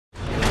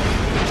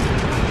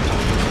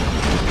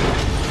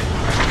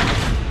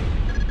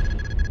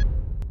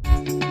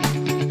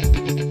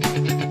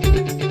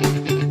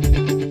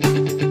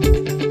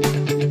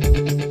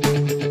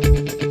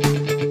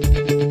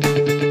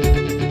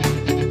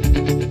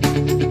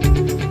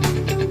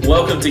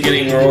Welcome to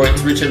Getting Raw.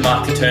 It's Richard and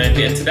Mark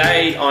Turner, and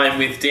today I'm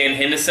with Dan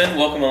Henderson.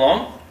 Welcome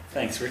along.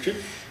 Thanks, Richard.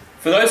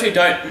 For those who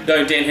don't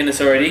know Dan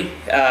Henderson already,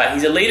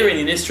 he's a leader in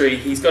the industry.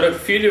 He's got a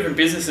few different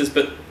businesses,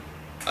 but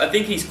I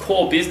think his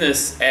core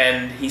business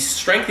and his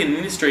strength in the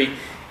industry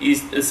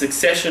is the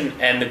succession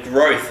and the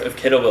growth of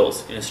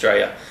kettlebells in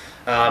Australia.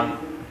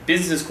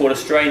 Business is called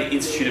Australian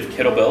Institute of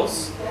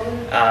Kettlebells.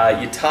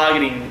 You're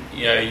targeting,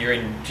 you're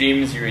in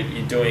gyms,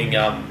 you're doing,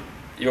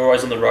 you're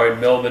always on the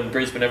road, Melbourne,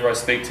 Brisbane, whenever I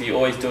speak to you,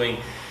 always doing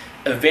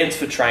events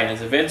for trainers,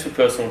 events for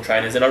personal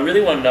trainers. And I really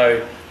want to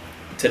know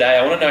today,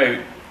 I want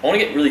to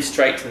get really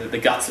straight to the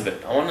guts of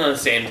it. I want to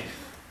understand,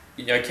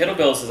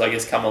 kettlebells has, I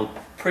guess, come a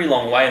pretty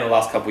long way in the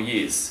last couple of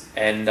years.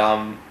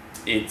 And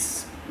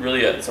it's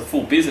really it's a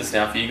full business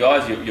now for you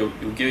guys. You're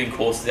giving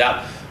courses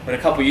out. When a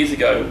couple of years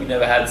ago, we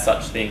never had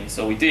such things.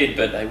 So we did,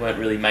 but they weren't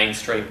really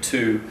mainstream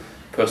to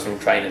personal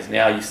trainers.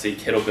 Now you see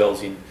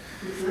kettlebells in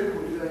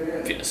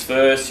Fitness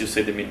First, you'll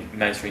see them in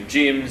mainstream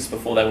gyms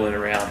before they weren't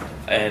around.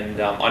 And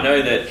I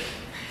know that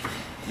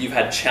you've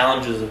had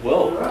challenges as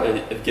well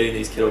of getting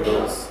these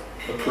kettlebells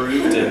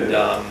approved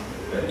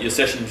and your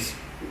sessions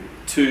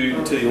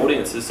to the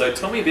audiences. So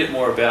tell me a bit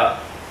more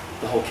about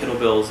the whole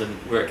kettlebells and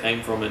where it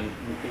came from and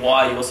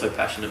why you're so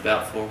passionate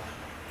about for.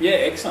 Yeah,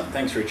 excellent.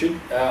 Thanks, Richard.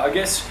 I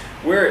guess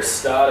where it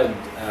started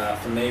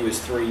for me was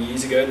 3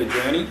 years ago, the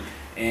journey.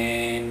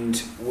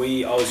 And I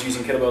was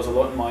using kettlebells a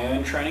lot in my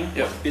own training.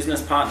 Yep. My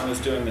business partner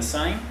was doing the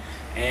same,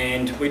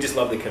 and we just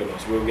loved the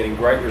kettlebells. We were getting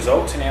great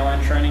results in our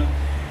own training.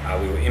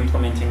 We were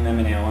implementing them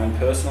in our own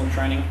personal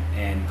training,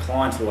 and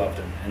clients loved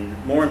them.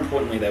 And more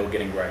importantly, they were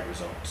getting great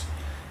results.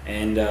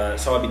 And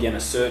so I began a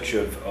search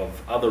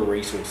of other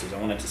resources.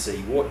 I wanted to see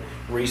what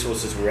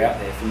resources were out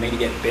there for me to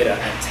get better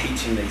at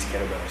teaching these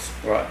kettlebells.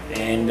 Right.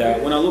 And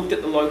when I looked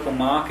at the local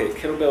market,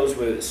 kettlebells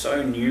were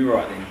so new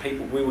right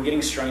then. We were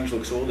getting strange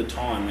looks all the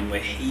time when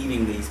we're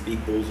heaving these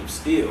big balls of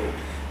steel.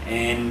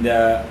 And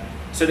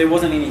so there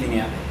wasn't anything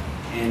out there.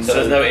 And so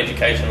there's no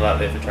education out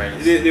there for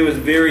trainers? There was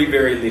very,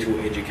 very little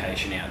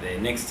education out there,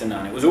 next to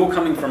none. It was all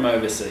coming from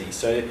overseas.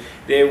 So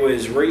there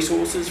was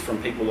resources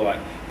from people like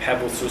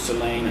Pavel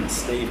Susaline and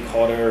Steve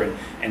Cotter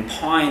and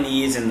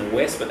pioneers in the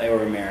West, but they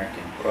were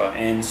American. Right.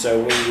 And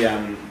so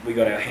we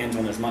got our hands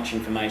on as much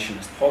information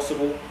as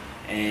possible,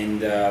 and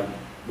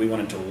we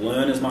wanted to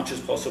learn as much as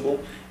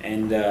possible.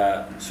 And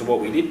so what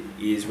we did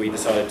is we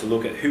decided to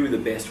look at who the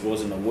best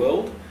was in the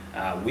world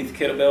with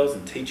kettlebells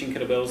and teaching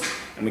kettlebells,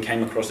 and we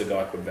came across a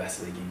guy called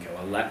Vasily Ginko,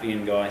 a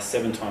Latvian guy,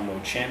 7-time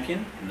world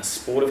champion in the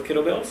sport of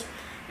kettlebells.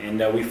 And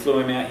we flew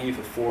him out here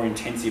for 4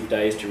 intensive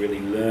days to really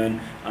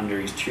learn under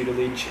his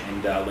tutelage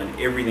and learn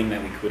everything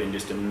that we could and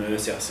just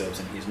immerse ourselves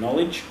in his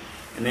knowledge.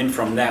 And then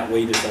from that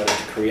we decided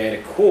to create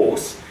a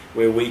course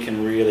where we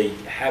can really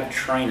have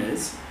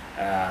trainers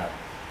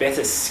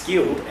better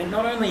skilled and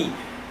not only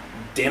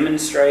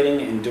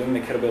demonstrating and doing the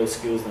kettlebell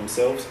skills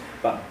themselves,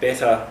 but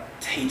better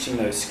teaching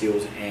those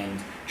skills and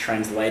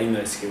translating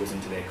those skills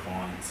into their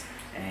clients.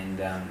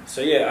 And so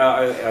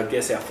yeah, I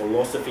guess our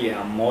philosophy,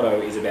 our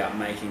motto is about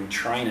making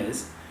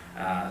trainers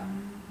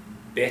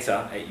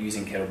better at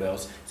using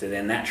kettlebells, so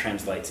then that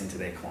translates into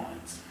their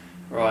clients.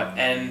 Right,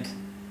 and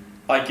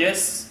I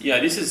guess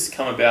this has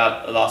come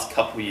about the last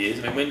couple of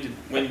years. I mean,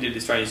 when did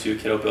Australian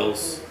Institute of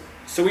Kettlebells?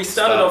 So we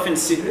started off in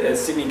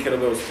Sydney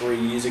Kettlebells 3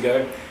 years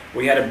ago.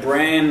 We had a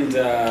brand.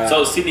 So it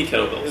was Sydney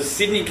Kettlebells. It was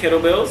Sydney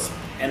Kettlebells.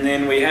 And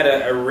then we had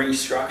a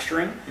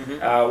restructuring.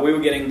 Mm-hmm. We were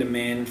getting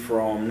demand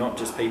from not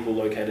just people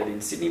located in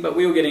Sydney, but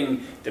we were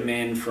getting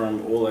demand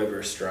from all over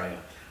Australia.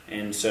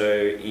 And so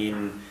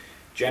in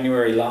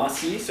January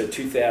last year, so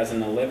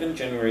 2011,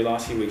 January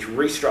last year, we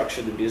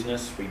restructured the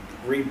business, we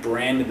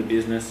rebranded the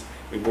business,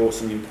 we brought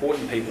some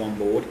important people on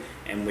board,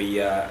 and we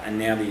are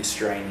now the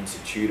Australian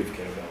Institute of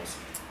Kettlebells.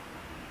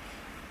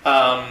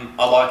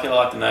 I like it, I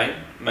like the name,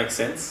 it makes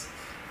sense.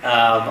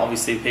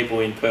 Obviously people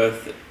in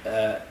Perth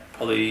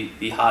probably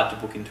be hard to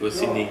book into a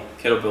Sydney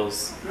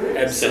Kettlebells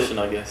session,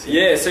 I guess.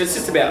 Yeah, so it's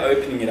just about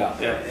opening it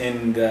up. Yeah.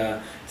 And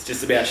it's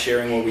just about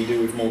sharing what we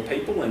do with more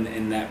people,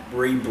 and that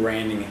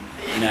rebranding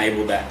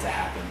enabled that to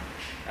happen.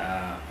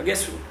 I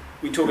guess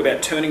we talk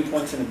about turning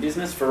points in the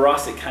business. For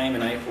us, it came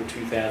in April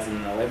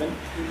 2011,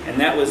 and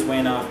that was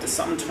when, after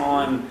some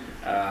time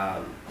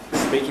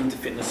speaking to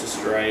Fitness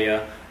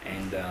Australia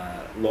and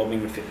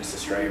lobbying with Fitness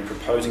Australia and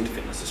proposing to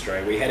Fitness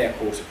Australia, we had our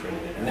course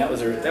accredited, and that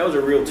was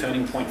a real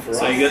turning point for us.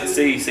 So you got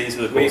CECs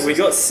for the courses? We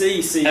got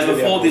CECs. And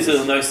before this, there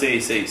was no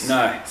CECs?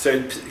 No.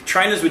 So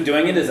trainers were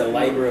doing it as a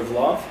labour of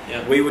love.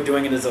 Yeah. We were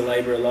doing it as a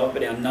labour of love,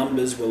 but our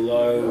numbers were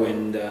low,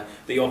 and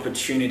the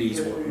opportunities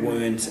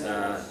weren't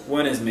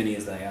as many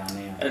as they are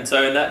now. And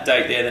so in that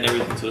date there, then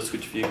everything sort of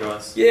switched for you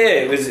guys?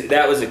 Yeah,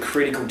 that was a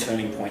critical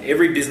turning point.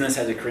 Every business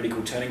has a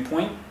critical turning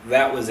point.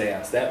 That was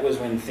ours. That was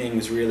when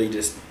things really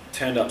just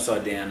turned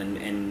upside down,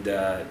 and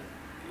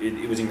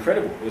it was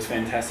incredible. It was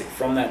fantastic.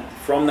 From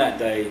that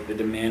day, the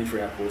demand for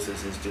our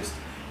courses has just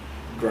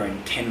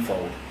grown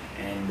tenfold,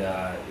 and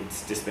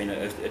it's just been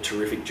a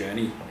terrific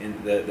journey in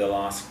the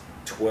last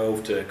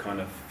 12 to kind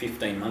of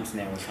 15 months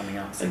now we're coming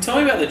up. And tell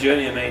me about the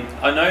journey. I mean,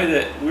 I know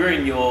that we're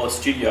in your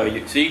studio.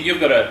 So you've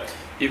got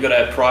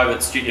a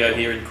private studio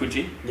here in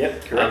Coogee.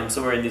 Yep, correct.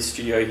 So we're in this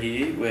studio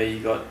here where you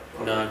got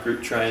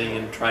group training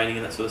and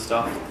that sort of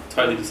stuff.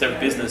 Totally separate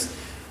business.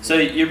 So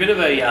you're a bit of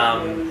a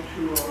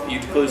you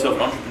call yourself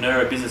an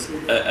entrepreneur, a business,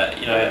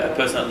 a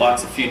person that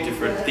likes a few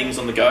different things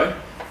on the go.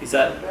 Is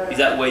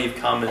that where you've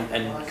come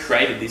and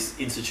created this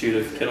Institute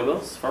of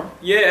Kettlebells from?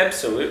 Yeah,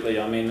 absolutely.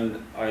 I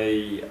mean,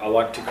 I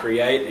like to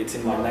create. It's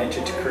in my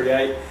nature to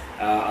create.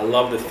 I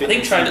love the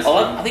fitness.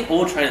 I think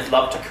all trainers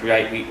love to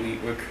create.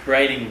 We're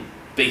creating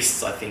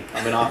beasts, I think.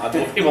 I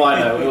mean, people I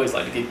know, we always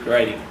like to keep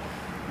creating.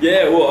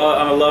 Yeah, well,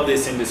 I love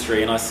this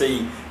industry, and I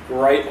see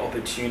great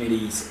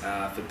opportunities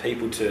for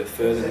people to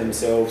further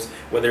themselves,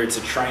 whether it's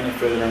a trainer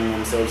furthering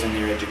themselves in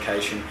their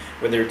education,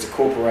 whether it's a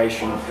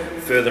corporation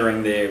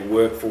furthering their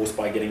workforce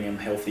by getting them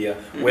healthier,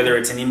 whether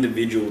it's an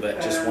individual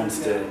that just wants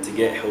to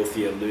get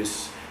healthier,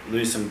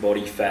 lose some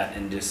body fat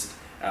and just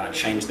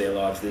change their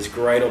lives. There's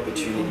great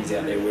opportunities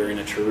out there. We're in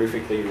a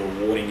terrifically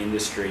rewarding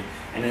industry,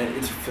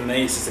 and for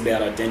me it's just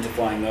about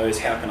identifying those.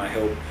 How can I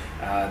help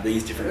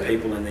these different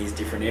people in these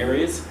different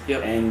areas,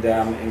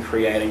 and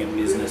creating a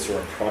business or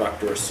a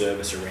product or a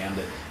service around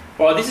it.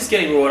 Well, this is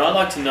getting raw, and I'd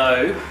like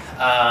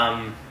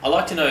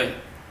to know,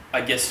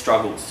 I guess,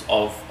 struggles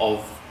of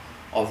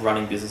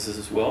running businesses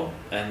as well,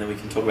 and then we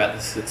can talk about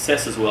the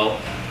success as well.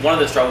 One of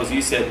the struggles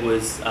you said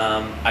was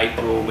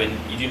April, when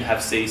you didn't have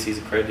CECs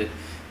accredited.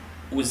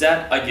 Was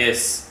that, I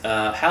guess,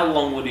 how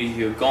long would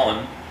you have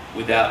gone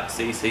without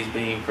CECs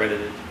being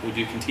accredited? Would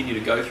you continue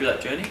to go through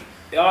that journey?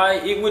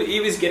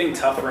 It was getting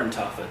tougher and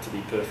tougher, to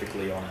be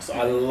perfectly honest.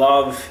 I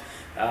love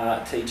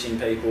teaching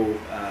people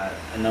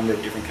a number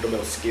of different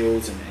kettlebell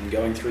skills and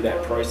going through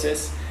that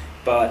process,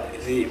 but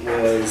we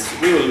were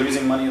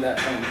losing money at that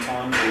point in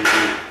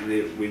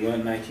time. We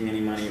weren't making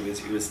any money.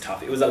 It was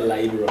tough. It was a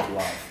labour of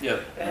love.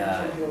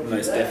 Yep.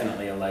 Most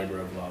definitely a labour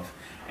of love.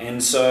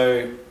 And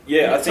so,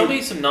 yeah, Tell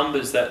me some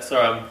numbers that.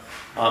 Sorry,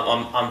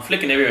 I'm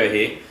flicking everywhere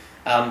here.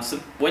 So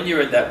when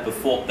you're at that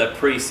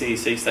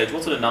pre-CEC stage,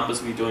 what sort of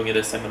numbers were you doing at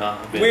a seminar?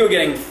 We were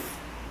getting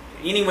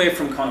anywhere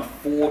from kind of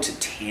 4 to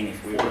 10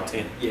 if we were. 4 to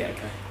 10. Yeah.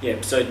 Okay.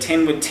 Yeah. So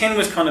 10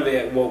 was kind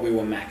of what we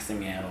were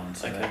maxing out on.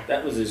 So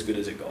that was as good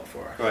as it got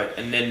for us. Right.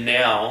 And then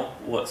now,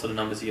 what sort of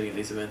numbers are you getting at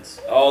these events?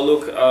 Oh,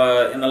 look,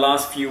 in the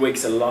last few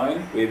weeks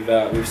alone,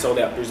 we've sold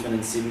out Brisbane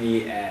and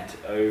Sydney at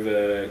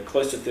over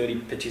close to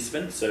 30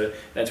 participants. So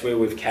that's where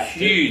we've capped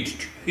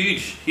Huge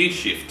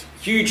shift.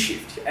 Huge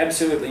shift,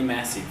 absolutely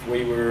massive.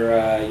 We were,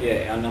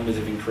 our numbers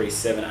have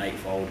increased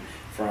 7-8-fold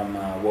from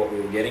what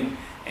we were getting,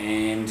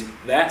 and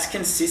that's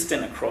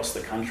consistent across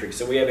the country.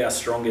 So we have our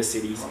stronger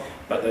cities,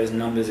 but those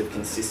numbers have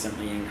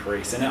consistently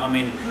increased. And I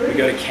mean, we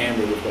go to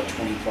Canberra, we've got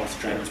 20 plus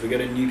trainers. We go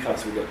to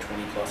Newcastle, we've got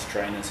 20 plus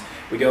trainers.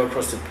 We go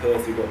across to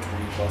Perth, we've got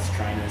 20 plus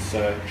trainers.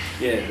 So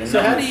yeah.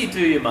 So how do you do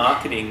your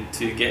marketing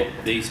to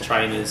get these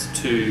trainers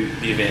to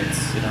the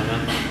events?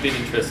 I'm a bit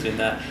interested in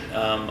that.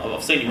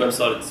 I've seen your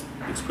website.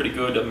 It's pretty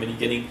good. I mean, you're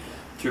getting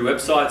through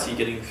websites, you're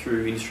getting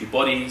through industry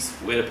bodies.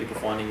 Where are people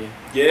finding you?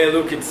 Yeah,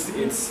 look, it's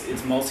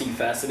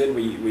multifaceted.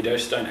 We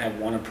just don't have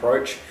one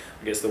approach.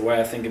 I guess the way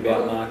I think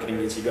about marketing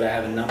is you've got to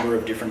have a number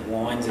of different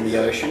lines in the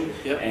ocean,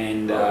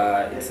 and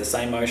it's the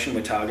same ocean.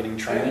 We're targeting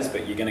trainers,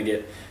 but you're going to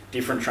get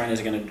different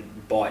trainers are going to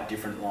bite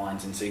different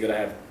lines, and so you've got to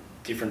have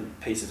different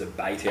pieces of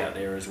bait out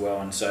there as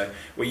well. And so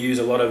we use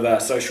a lot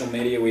of social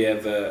media. We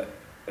have a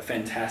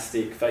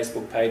fantastic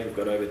Facebook page. We've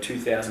got over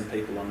 2,000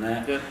 people on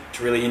that. Yep. It's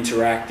really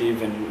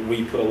interactive, and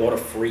we put a lot of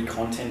free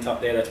content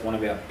up there. That's one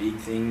of our big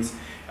things.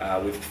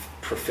 We've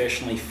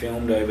professionally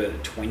filmed over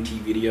 20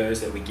 videos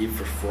that we give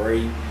for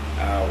free.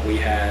 We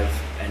have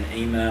an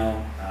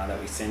email that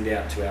we send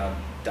out to our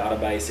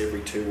database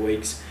every 2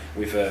 weeks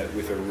with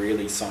a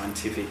really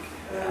scientific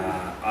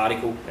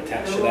article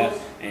attached to that,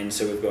 and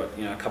so we've got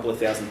a couple of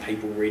thousand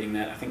people reading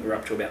that. I think we're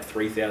up to about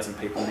 3,000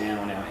 people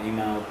now on our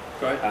email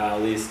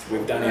list.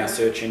 We've done our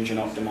search engine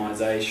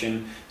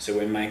optimization, so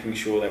we're making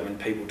sure that when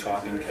people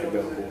type in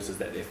kettlebell courses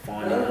that they're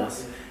finding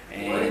us,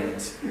 and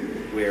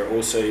we're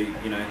also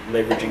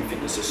leveraging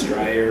Fitness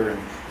Australia and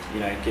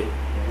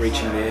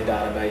reaching their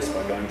database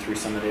by going through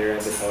some of their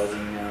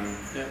advertising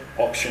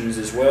options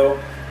as well.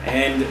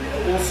 And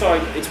also,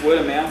 it's word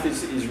of mouth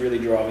is really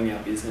driving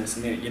our business.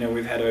 And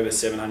we've had over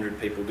 700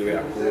 people do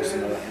our course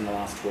in the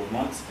last 12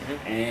 months,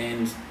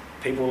 and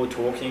people are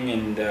talking,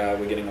 and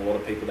we're getting a lot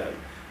of people that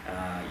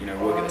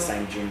work at the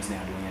same gyms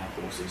now doing our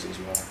courses as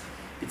well.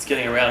 It's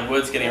getting around,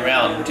 word's getting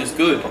around, which is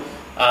good.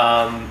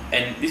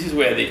 And this is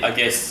where I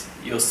guess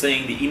you're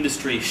seeing the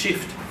industry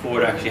shift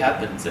before it actually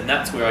happens, and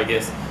that's where I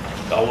guess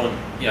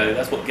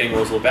that's what Getting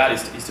Raw is all about,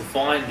 is to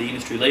find the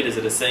industry leaders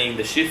that are seeing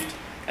the shift,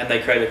 and they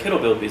create a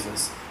kettlebell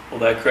business, or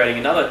they're creating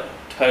another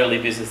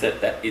totally business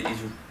that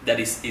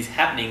is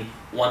happening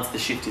once the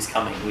shift is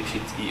coming, which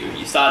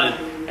you started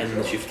and then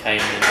the shift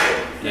came.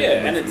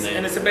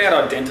 And it's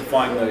about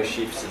identifying those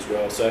shifts as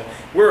well. So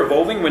we're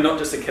evolving. We're not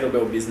just a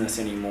kettlebell business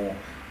anymore.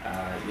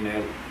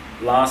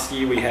 Last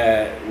year we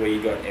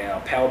got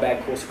our power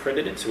bag course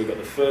accredited, so we got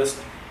the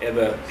first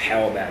ever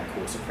power bag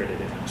course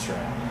accredited in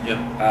Australia.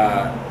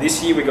 Yep.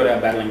 This year we got our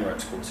battling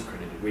ropes course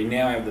accredited. We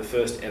now have the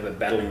first ever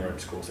battling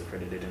ropes course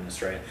accredited in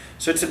Australia.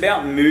 So it's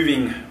about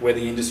moving where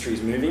the industry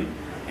is moving,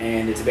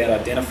 and it's about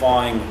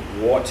identifying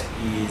what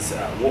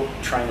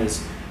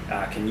trainers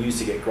can use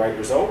to get great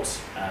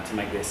results, to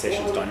make their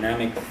sessions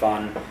dynamic,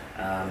 fun,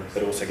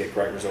 but also get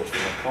great results for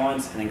their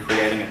clients, and then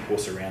creating a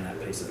course around that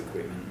piece of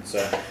equipment.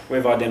 So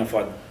we've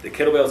identified the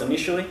kettlebells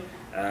initially,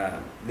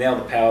 now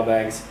the power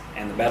bags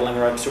and the battling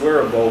ropes. So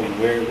we're evolving.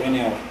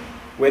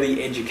 We're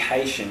the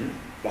education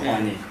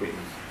behind the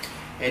equipment.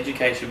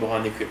 Education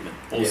behind the equipment.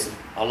 Awesome.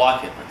 Yeah. I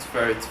like it. It's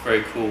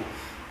very cool.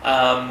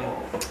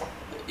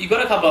 You've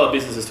got a couple other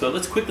businesses too.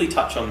 Let's quickly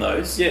touch on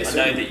those. Yes.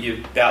 I know that you're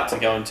about to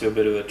go into a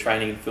bit of a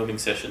training and filming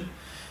session.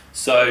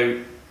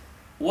 So,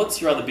 what's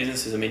your other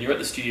businesses? I mean, you're at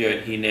the studio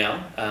here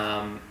now.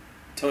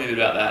 Tell me a bit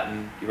about that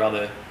and your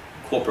other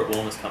corporate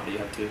wellness company you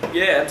have too.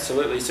 Yeah,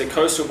 absolutely. So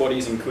Coastal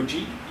Bodies in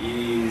Coogee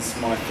is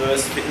my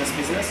first fitness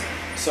business.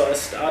 So I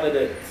started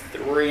it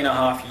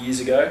 3.5 years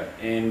ago,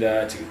 and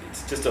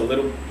it's just a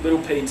little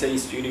PT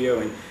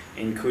studio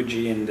in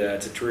Coogee, and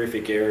it's a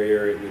terrific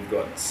area. We've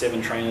got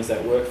 7 trainers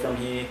that work from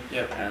here.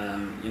 Yep.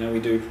 We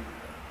do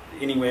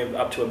anywhere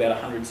up to about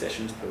 100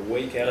 sessions per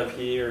week out of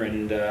here,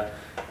 and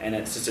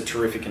it's just a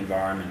terrific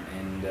environment.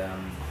 And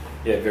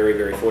very,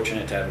 very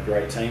fortunate to have a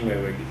great team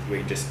where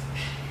we just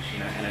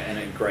and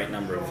a great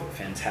number of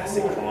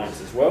fantastic clients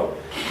as well.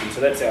 And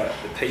so that's the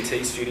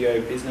PT studio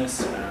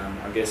business.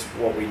 I guess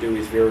what we do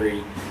is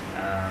very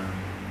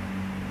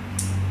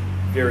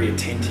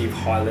attentive,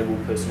 high-level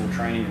personal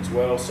training as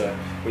well. So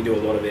we do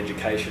a lot of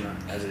education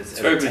as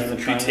a very team of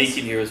trainers. boutique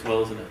in here as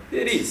well, isn't it?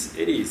 It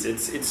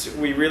is.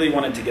 We really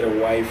wanted to get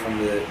away from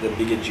the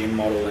bigger gym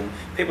model and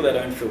people that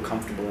don't feel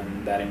comfortable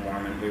in that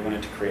environment. We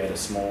wanted to create a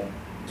small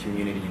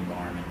community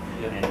environment.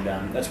 Yeah.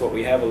 And that's what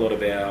we have. A lot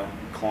of our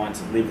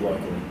clients live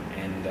locally,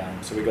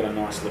 and so we've got a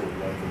nice little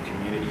local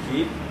community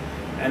here.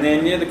 And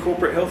then the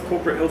corporate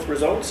health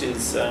results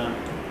is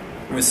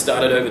was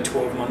started over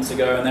 12 months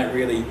ago, and that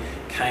really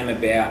came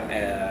about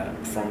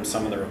from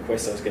some of the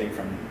requests I was getting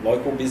from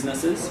local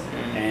businesses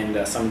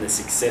and some of the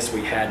success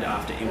we had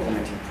after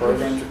implementing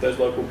programs with those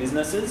local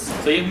businesses.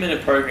 So you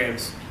implemented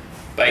programs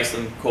based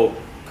on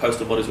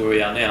Coastal Bodies where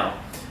we are now,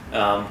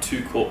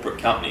 to corporate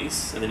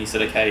companies, and then you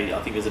said, okay,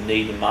 I think there's a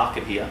need in the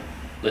market here.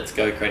 Let's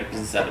go create a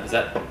business out of it. Is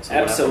that sort of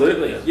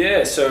absolutely?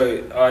 Yeah.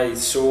 So I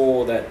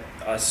saw that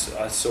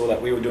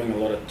we were doing a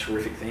lot of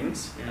terrific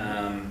things,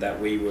 that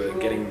we were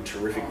getting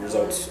terrific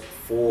results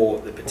for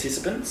the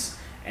participants,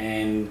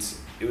 and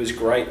it was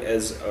great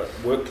as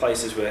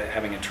workplaces were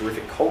having a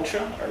terrific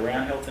culture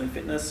around health and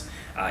fitness.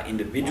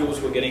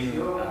 Individuals were getting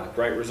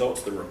great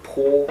results. The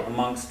rapport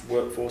amongst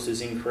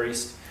workforces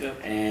increased,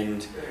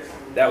 and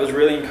that was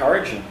really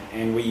encouraging.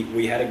 And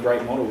we had a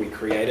great model. We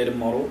created a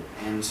model,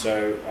 and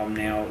so I'm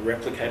now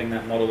replicating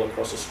that model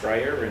across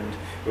Australia. And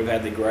we've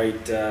had the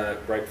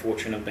great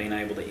fortune of being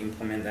able to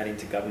implement that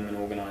into government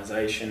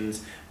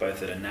organisations,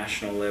 both at a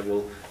national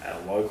level, at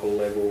a local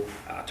level,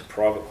 to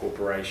private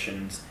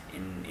corporations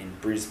in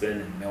Brisbane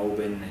and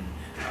Melbourne, and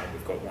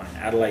we've got one in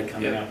Adelaide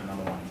coming up,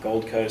 another one in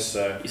Gold Coast.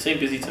 So you seem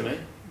busy to me.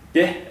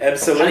 Yeah,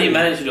 absolutely. How do you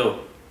manage it all?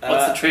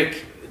 What's the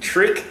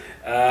trick?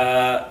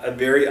 A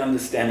very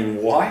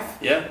understanding wife.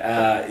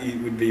 Yeah. It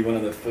would be one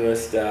of the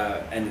first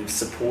and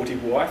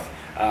supportive wife.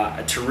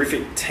 A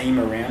terrific team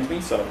around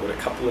me. So I've got a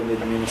couple of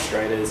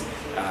administrators,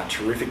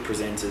 terrific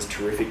presenters,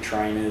 terrific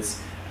trainers,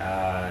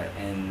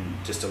 and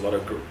just a lot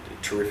of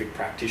terrific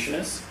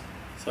practitioners.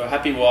 So a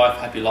happy wife,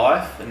 happy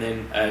life, and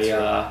then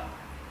a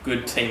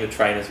good team of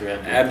trainers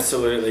around you.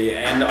 Absolutely,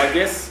 and I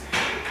guess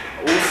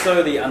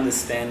also the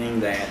understanding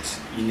that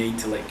you need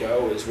to let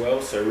go as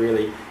well. So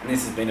really, and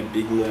this has been a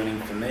big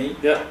learning for me,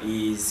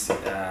 is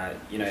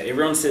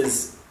everyone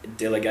says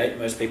delegate,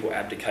 most people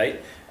abdicate,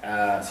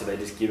 so they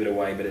just give it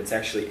away, but it's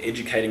actually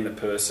educating the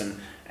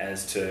person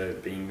as to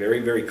being very,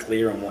 very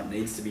clear on what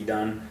needs to be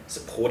done,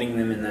 supporting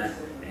them in that,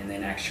 and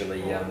then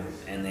actually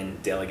and then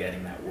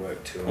delegating that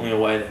work to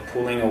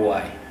pulling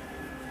away.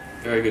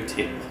 Very good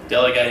tip.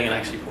 Delegating and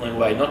actually pulling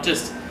away. Not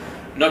just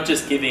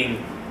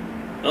giving,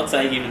 not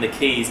saying giving the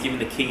keys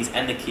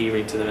and the key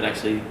ring to them, and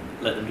actually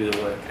let them do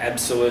the work.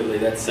 Absolutely,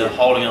 that's so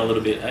holding on a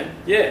little bit, eh?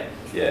 Yeah,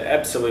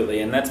 absolutely,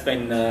 and that's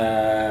been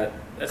a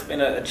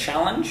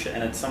challenge,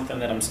 and it's something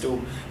that I'm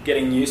still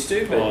getting used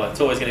to. But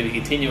it's always going to be a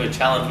continual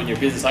challenge when you're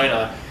a business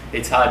owner.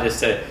 It's hard just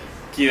to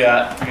give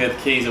the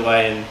keys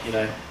away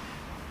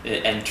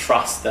and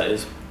trust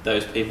those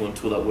people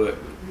until they work.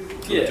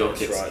 Yeah,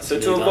 that's right. So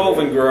to evolve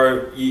and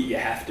grow, you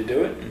have to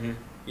do it. Mm-hmm.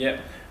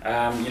 Yeah.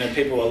 A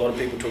lot of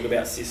people talk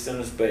about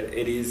systems, but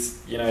it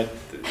is,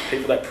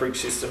 people that preach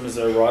systems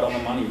are right on the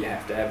money. You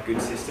have to have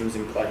good systems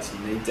in place. You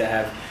need to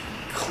have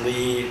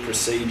clear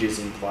procedures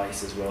in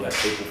place as well that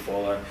people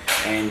follow,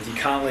 and you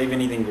can't leave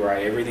anything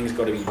grey. Everything's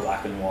got to be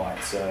black and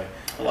white. So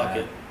I like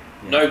it.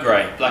 No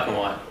grey, black and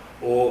white.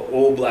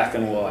 Or black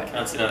and white.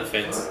 Can't sit on the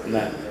fence.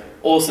 No.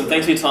 Awesome.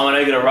 Thanks for your time. I know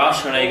you got to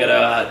rush. I know you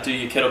got to do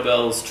your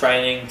kettlebells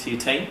training to your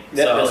team.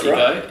 Yep, so I'll let you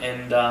right. go.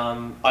 And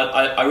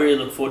I really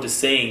look forward to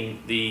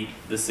seeing the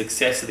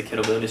success of the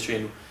kettlebell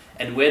industry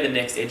and where the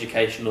next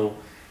educational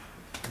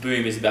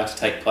boom is about to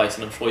take place.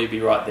 And I'm sure you'll be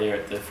right there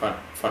at the front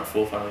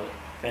forefront of it.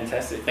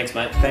 Fantastic. Thanks,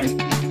 mate.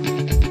 Thanks.